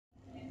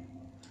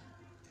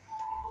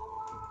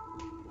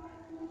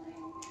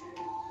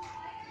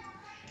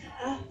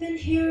I've been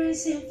hearing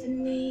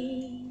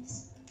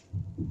symphonies.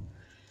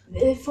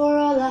 Before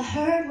all I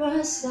heard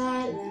was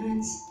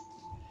silence,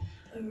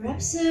 a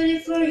rhapsody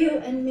for you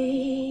and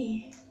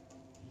me.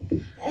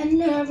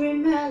 And every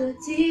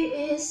melody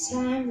is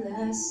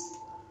timeless.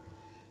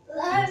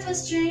 Life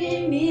was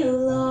stringing me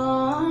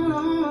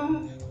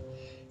along.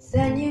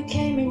 Then you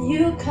came and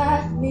you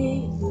cut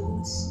me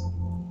loose.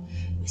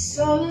 We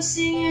solo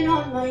singing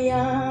on my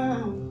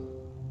own.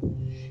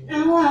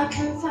 Now I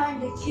can't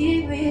find a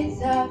key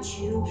without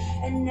you.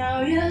 And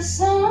now your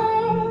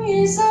song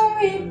is on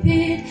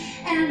repeat,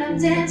 and I'm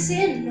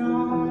dancing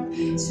on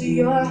to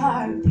your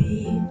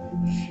heartbeat.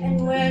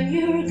 And when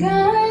you're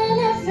gone,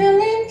 I feel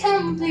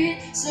incomplete.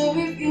 So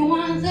if you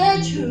want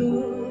the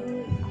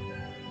truth,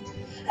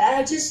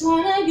 I just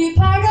wanna be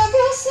part of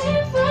your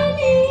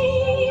symphony.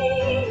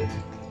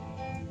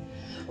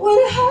 Will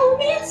you hold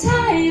me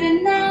tight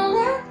and I'll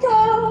let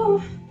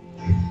go?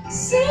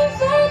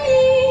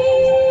 Symphony,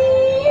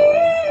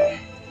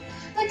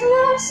 like a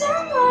love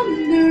song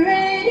on the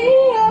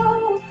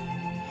radio.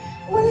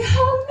 Will you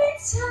hold me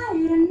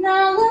tight and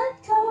I'll let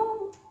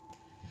go?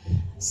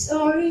 I'm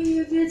sorry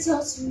if it's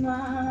all too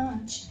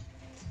much,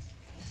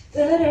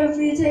 but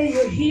every day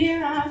you're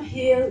here I'm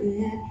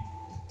healing.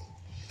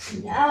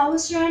 And I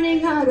was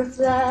running out of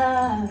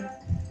love,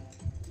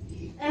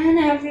 and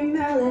every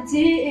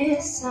melody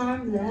is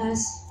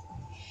timeless.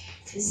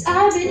 'Cause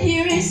I've been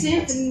hearing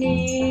symphonies,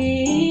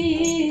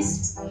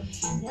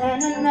 na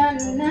na na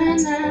na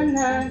na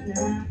na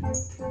na,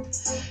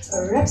 a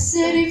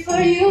rhapsody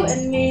for you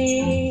and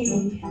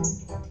me.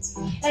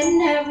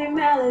 And every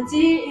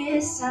melody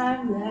is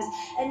timeless.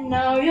 And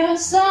now your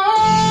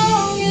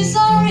song is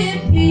on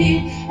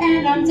repeat,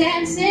 and I'm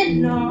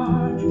dancing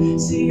on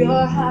to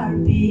your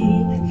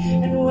heartbeat.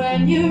 And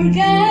when you're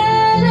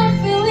gone, I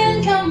feel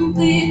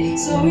incomplete.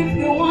 So if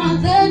you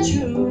want the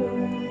truth,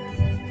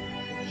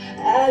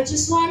 I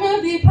just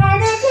wanna be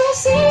part of your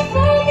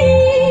symphony.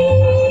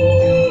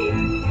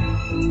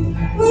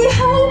 Will you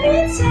hold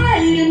me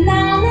tight and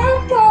I'll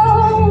let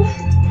go?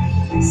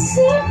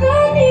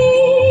 Symphony,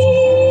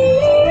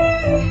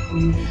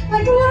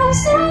 like a love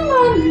song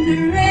on the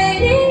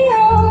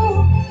radio.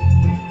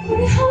 Will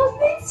you hold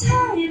me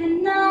tight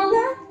and I'll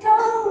let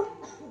go?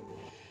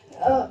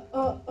 Oh,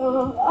 oh,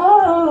 oh,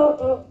 oh,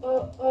 oh,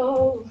 oh,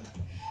 oh.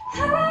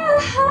 Ha,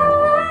 ha,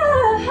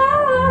 ha.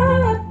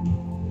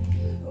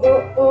 Oh,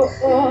 oh,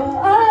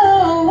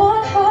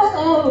 oh, oh,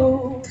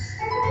 oh.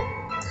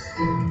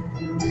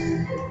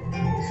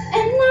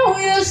 And now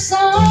your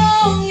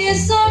song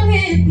is on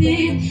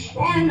repeat,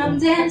 and I'm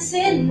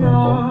dancing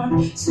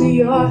on to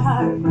your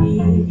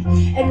heartbeat.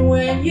 And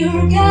when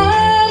you're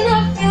gone,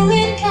 I feel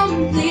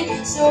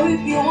incomplete. So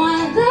if you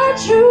want the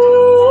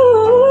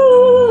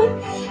truth,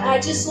 I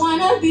just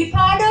wanna be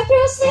part of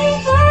your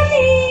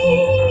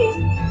symphony.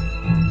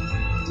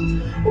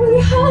 Will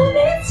you hold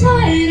me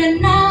tight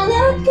and I'll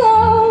let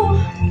go?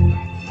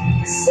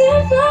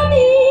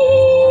 Symphony,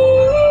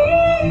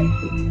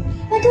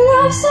 like a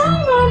love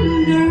song on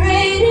the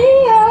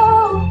radio.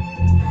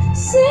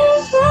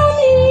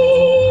 Symphony,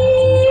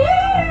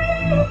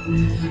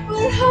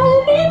 will you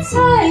hold me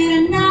tight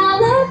and I'll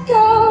let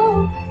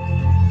go?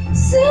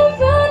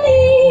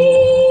 Symphony,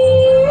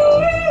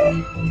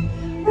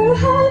 will you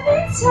hold me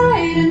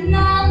tight and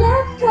I'll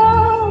let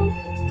go?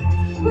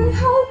 Will you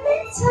hold me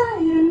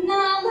tight and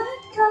I'll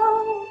let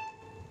go?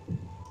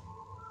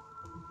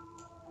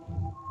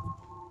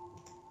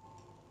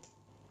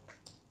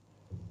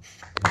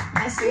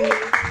 I see.